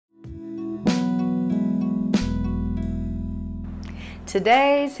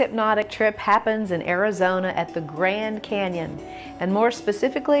Today's hypnotic trip happens in Arizona at the Grand Canyon, and more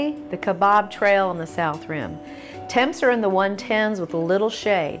specifically, the Kebab Trail on the South Rim. Temps are in the 110s with a little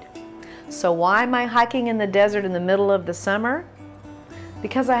shade. So why am I hiking in the desert in the middle of the summer?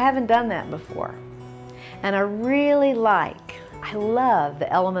 Because I haven't done that before. And I love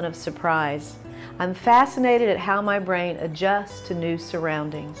the element of surprise. I'm fascinated at how my brain adjusts to new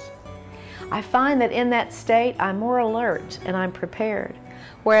surroundings. I find that in that state, I'm more alert and I'm prepared.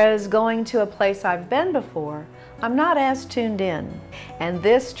 Whereas going to a place I've been before, I'm not as tuned in. And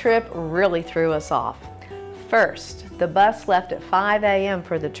this trip really threw us off. First, the bus left at 5 a.m.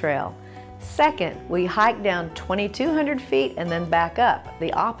 for the trail. Second, we hiked down 2,200 feet and then back up,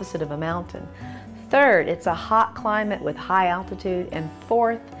 the opposite of a mountain. Third, it's a hot climate with high altitude. And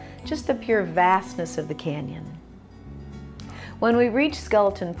fourth, just the pure vastness of the canyon. When we reached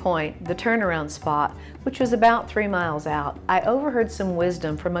Skeleton Point, the turnaround spot, which was about 3 miles out, I overheard some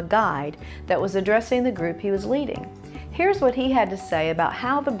wisdom from a guide that was addressing the group he was leading. Here's what he had to say about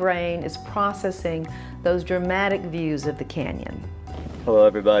how the brain is processing those dramatic views of the canyon. Hello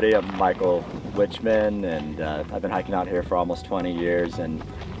everybody, I'm Michael Wichman, and I've been hiking out here for almost 20 years, and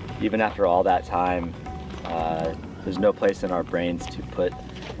even after all that time, there's no place in our brains to put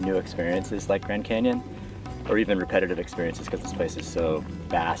new experiences like Grand Canyon, or even repetitive experiences, because this place is so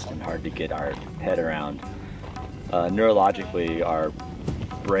vast and hard to get our head around. Neurologically, our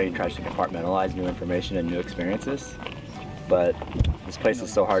brain tries to compartmentalize new information and new experiences, but this place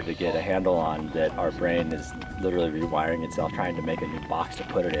is so hard to get a handle on that our brain is literally rewiring itself, trying to make a new box to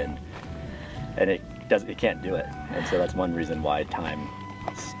put it in, and it can't do it. And so that's one reason why time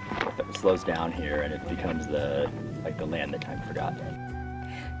slows down here, and it becomes like the land that time forgot.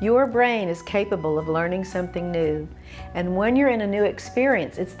 Your brain is capable of learning something new, and when you're in a new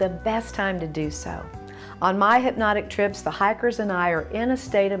experience, it's the best time to do so. On my hypnotic trips, the hikers and I are in a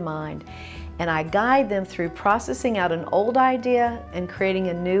state of mind, and I guide them through processing out an old idea and creating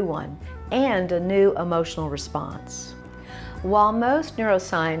a new one, and a new emotional response. While most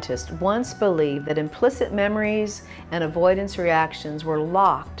neuroscientists once believed that implicit memories and avoidance reactions were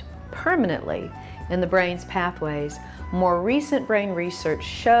locked permanently in the brain's pathways, more recent brain research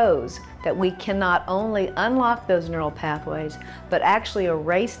shows that we can not only unlock those neural pathways, but actually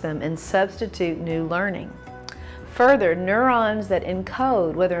erase them and substitute new learning. Further, neurons that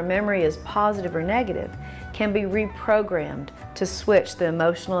encode whether a memory is positive or negative can be reprogrammed to switch the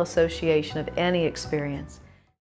emotional association of any experience.